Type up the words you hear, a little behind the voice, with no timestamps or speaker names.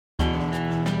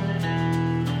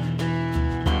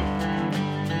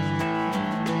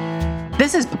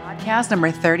This is podcast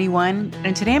number 31,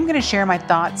 and today I'm going to share my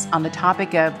thoughts on the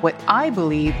topic of what I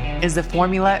believe is the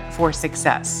formula for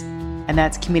success, and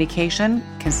that's communication,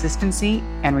 consistency,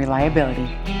 and reliability.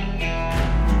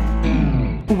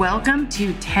 Welcome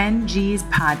to 10G's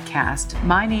podcast.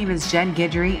 My name is Jen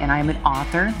Guidry, and I'm an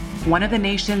author, one of the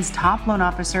nation's top loan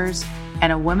officers,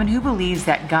 and a woman who believes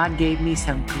that God gave me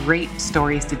some great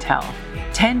stories to tell.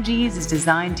 10G's is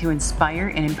designed to inspire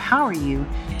and empower you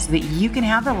so that you can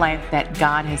have the life that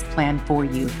God has planned for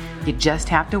you. You just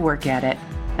have to work at it.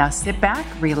 Now sit back,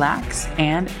 relax,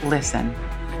 and listen.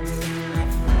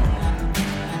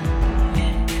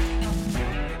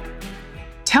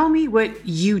 Tell me what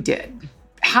you did.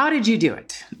 How did you do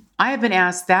it? I have been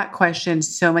asked that question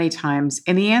so many times,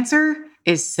 and the answer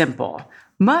is simple.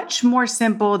 Much more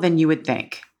simple than you would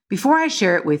think. Before I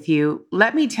share it with you,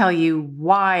 let me tell you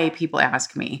why people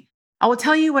ask me. I will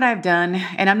tell you what I've done,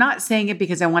 and I'm not saying it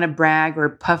because I want to brag or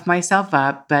puff myself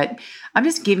up, but I'm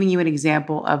just giving you an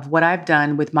example of what I've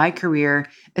done with my career,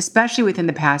 especially within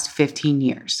the past 15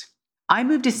 years. I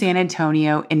moved to San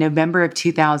Antonio in November of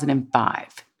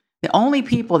 2005. The only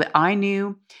people that I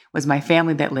knew was my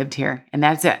family that lived here, and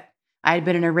that's it. I had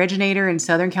been an originator in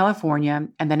Southern California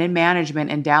and then in management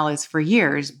in Dallas for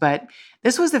years, but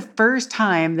this was the first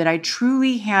time that I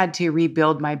truly had to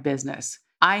rebuild my business.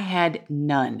 I had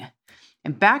none.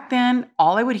 And back then,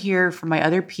 all I would hear from my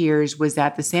other peers was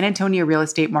that the San Antonio real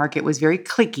estate market was very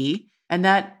cliquey and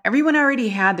that everyone already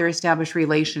had their established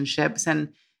relationships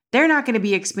and they're not going to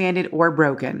be expanded or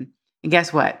broken. And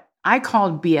guess what? I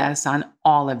called BS on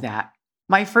all of that.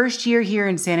 My first year here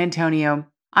in San Antonio,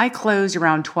 I closed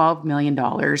around $12 million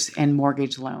in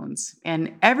mortgage loans.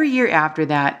 And every year after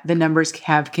that, the numbers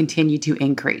have continued to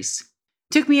increase.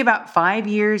 It took me about 5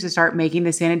 years to start making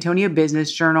the San Antonio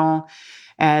Business Journal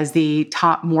as the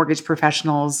top mortgage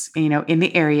professionals, in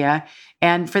the area.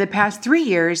 And for the past 3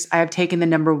 years, I have taken the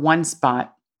number one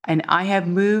spot. And I have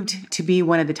moved to be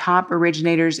one of the top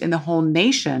originators in the whole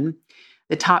nation,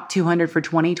 the top 200 for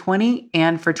 2020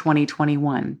 and for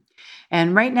 2021.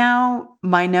 And right now,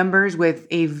 my numbers with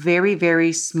a very,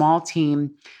 very small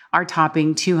team are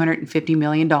topping $250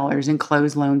 million in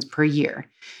closed loans per year.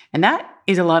 And that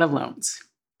is a lot of loans.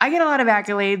 I get a lot of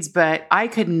accolades, but I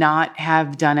could not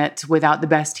have done it without the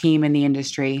best team in the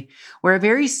industry. We're a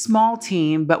very small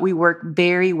team, but we work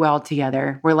very well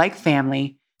together. We're like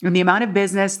family. And the amount of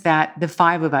business that the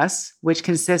five of us, which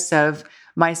consists of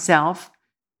myself,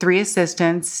 3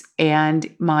 assistants,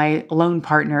 and my loan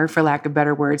partner, for lack of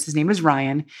better words, his name is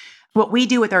Ryan. What we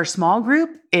do with our small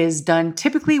group is done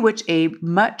typically with a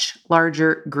much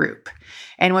larger group.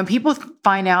 And when people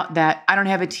find out that I don't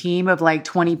have a team of like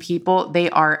 20 people,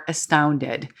 they are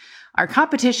astounded. Our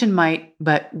competition might,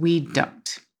 but we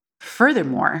don't.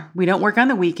 Furthermore, we don't work on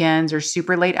the weekends or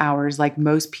super late hours like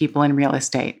most people in real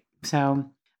estate. So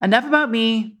enough about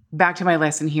me, back to my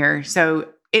lesson here. So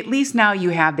at least now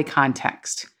you have the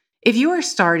context. If you are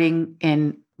starting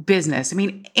in business,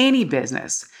 any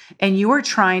business, and you are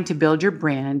trying to build your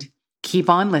brand, keep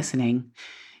on listening.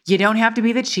 You don't have to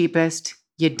be the cheapest.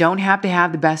 You don't have to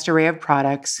have the best array of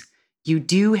products. You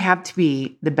do have to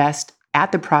be the best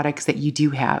at the products that you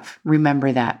do have.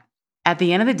 Remember that. At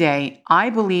the end of the day, I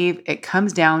believe it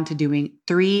comes down to doing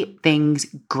 3 things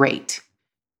great.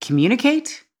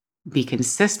 Communicate, be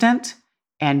consistent,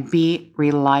 and be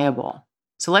reliable.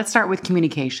 So let's start with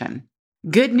communication.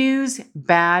 Good news,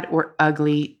 bad, or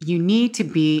ugly, you need to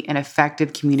be an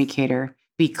effective communicator.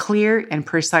 Be clear and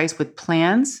precise with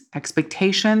plans,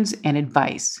 expectations, and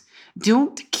advice.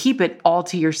 Don't keep it all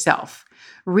to yourself.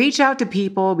 Reach out to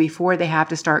people before they have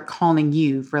to start calling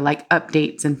you for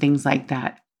updates and things like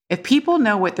that. If people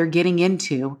know what they're getting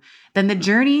into, then the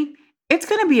journey, it's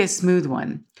going to be a smooth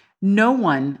one. No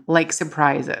one likes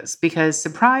surprises because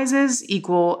surprises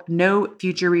equal no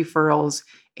future referrals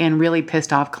and really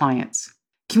pissed off clients.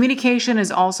 Communication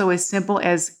is also as simple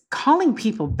as calling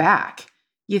people back.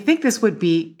 You think this would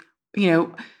be,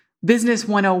 business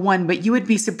 101, but you would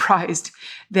be surprised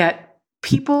that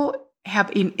people have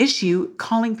an issue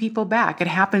calling people back. It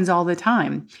happens all the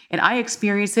time. And I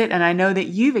experience it, and I know that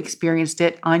you've experienced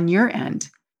it on your end.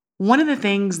 One of the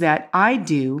things that I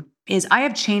do is I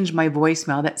have changed my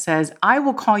voicemail that says, I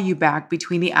will call you back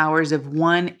between the hours of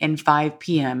 1 and 5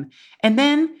 p.m. And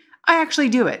then I actually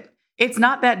do it. It's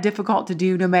not that difficult to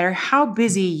do no matter how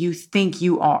busy you think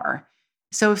you are.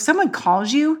 So if someone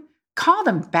calls you, call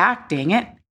them back, dang it.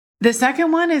 The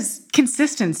second one is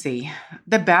consistency.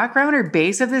 The background or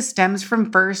base of this stems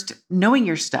from first knowing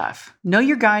your stuff. Know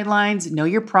your guidelines, know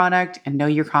your product, and know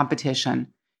your competition.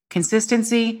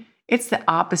 Consistency, it's the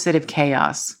opposite of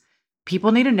chaos.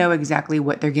 People need to know exactly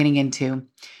what they're getting into.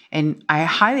 And I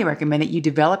highly recommend that you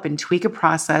develop and tweak a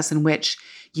process in which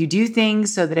you do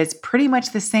things so that it's pretty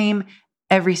much the same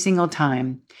every single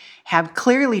time. Have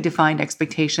clearly defined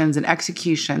expectations and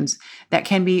executions that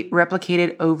can be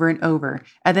replicated over and over,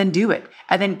 and then do it,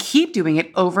 and then keep doing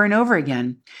it over and over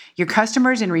again. Your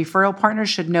customers and referral partners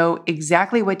should know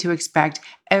exactly what to expect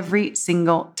every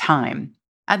single time.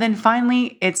 And then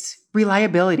finally, it's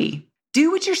reliability.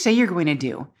 Do what you say you're going to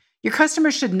do. Your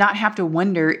customers should not have to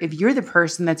wonder if you're the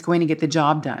person that's going to get the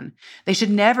job done. They should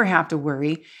never have to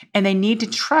worry, and they need to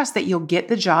trust that you'll get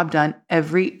the job done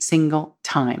every single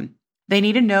time. They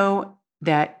need to know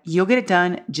that you'll get it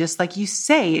done just like you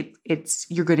say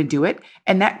you're going to do it,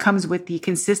 and that comes with the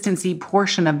consistency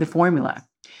portion of the formula.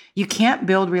 You can't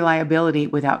build reliability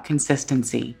without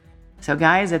consistency. So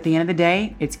guys, at the end of the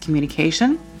day, it's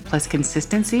communication plus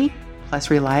consistency plus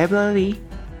reliability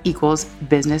equals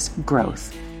business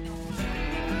growth.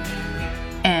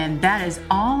 And that is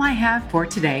all I have for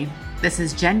today. This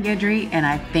is Jen Guidry, and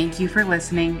I thank you for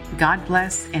listening. God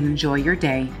bless and enjoy your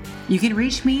day. You can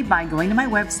reach me by going to my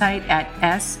website at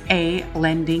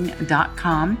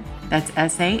salending.com. That's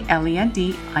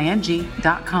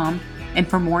salending.com. And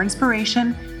for more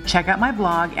inspiration, check out my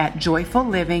blog at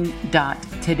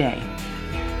joyfulliving.today.